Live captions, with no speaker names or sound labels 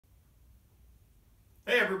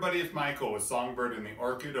Hey everybody, it's Michael with Songbird and the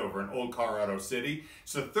Orchid over in Old Colorado City.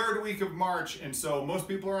 It's the third week of March, and so most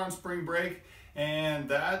people are on spring break, and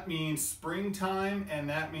that means springtime, and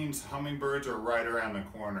that means hummingbirds are right around the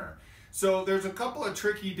corner. So there's a couple of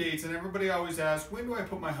tricky dates, and everybody always asks, when do I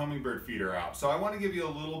put my hummingbird feeder out? So I want to give you a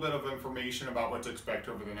little bit of information about what to expect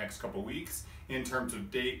over the next couple weeks in terms of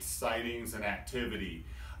dates, sightings, and activity.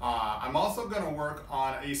 I'm also going to work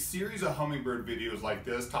on a series of hummingbird videos like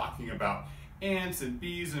this, talking about ants and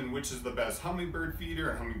bees and which is the best hummingbird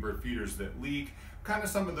feeder and hummingbird feeders that leak. Kind of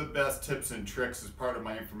some of the best tips and tricks as part of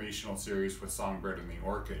my informational series with Songbird and the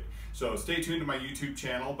Orchid. So stay tuned to my YouTube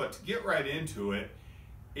channel, but to get right into it,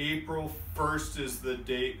 April 1st is the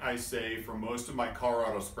date I say for most of my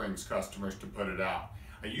Colorado Springs customers to put it out.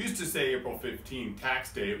 I used to say April 15,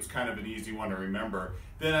 tax day. It was kind of an easy one to remember.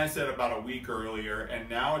 Then I said about a week earlier, and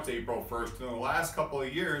now it's April 1st. In the last couple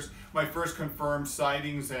of years, my first confirmed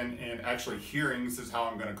sightings and actually hearings is how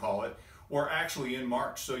I'm going to call it, were actually in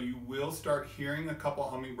March. So you will start hearing a couple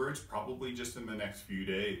hummingbirds probably just in the next few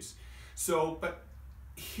days. So, but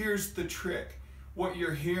here's the trick. What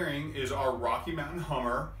you're hearing is our Rocky Mountain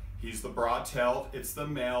hummer. He's the broad-tailed, it's the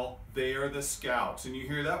male, they are the scouts. And you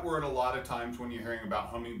hear that word a lot of times when you're hearing about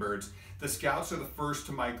hummingbirds. The scouts are the first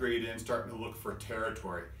to migrate in, starting to look for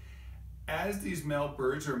territory. As these male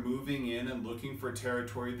birds are moving in and looking for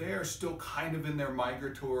territory, they are still kind of in their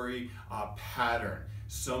migratory pattern.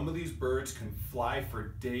 Some of these birds can fly for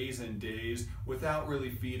days and days without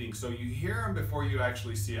really feeding. So you hear them before you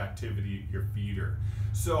actually see activity at your feeder.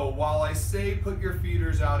 So while I say put your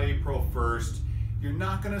feeders out April 1st, you're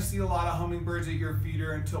not going to see a lot of hummingbirds at your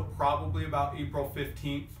feeder until probably about April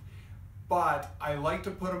 15th. But I like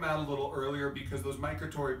to put them out a little earlier because those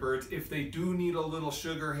migratory birds, if they do need a little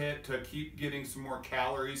sugar hit to keep getting some more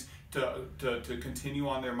calories to continue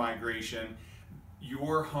on their migration,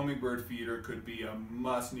 your hummingbird feeder could be a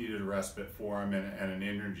must-needed respite for them and an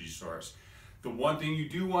energy source. The one thing you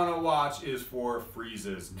do want to watch is for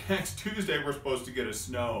freezes. Next Tuesday we're supposed to get a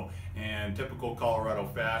snow in typical Colorado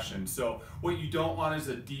fashion. So what you don't want is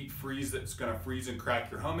a deep freeze that's going to freeze and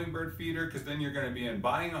crack your hummingbird feeder, because then you're going to be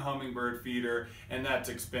buying a hummingbird feeder, and that's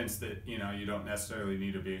expense that you don't necessarily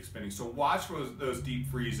need to be expending. So watch those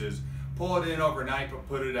deep freezes. Pull it in overnight, but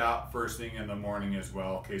put it out first thing in the morning as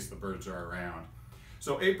well in case the birds are around.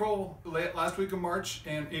 So last week of March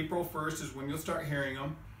and April 1st is when you'll start hearing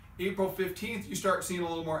them. April 15th, you start seeing a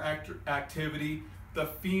little more activity. The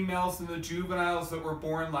females and the juveniles that were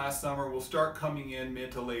born last summer will start coming in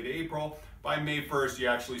mid to late April. By May 1st, you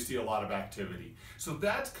actually see a lot of activity. So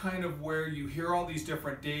that's kind of where you hear all these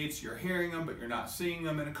different dates. You're hearing them, but you're not seeing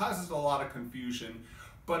them, and it causes a lot of confusion.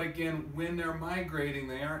 But again, when they're migrating,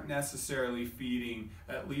 they aren't necessarily feeding,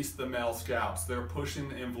 at least the male scouts. They're pushing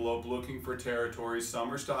the envelope, looking for territories.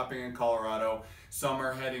 Some are stopping in Colorado, some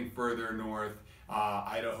are heading further north.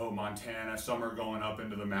 Idaho, Montana, some are going up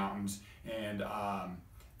into the mountains, and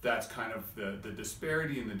that's kind of the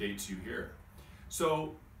disparity in the dates you hear.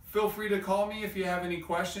 So feel free to call me if you have any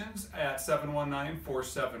questions at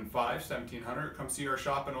 719-475-1700. Come see our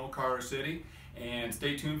shop in Old Colorado City, and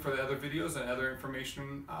stay tuned for the other videos and other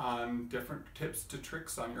information on different tips to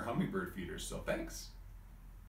tricks on your hummingbird feeders. So thanks.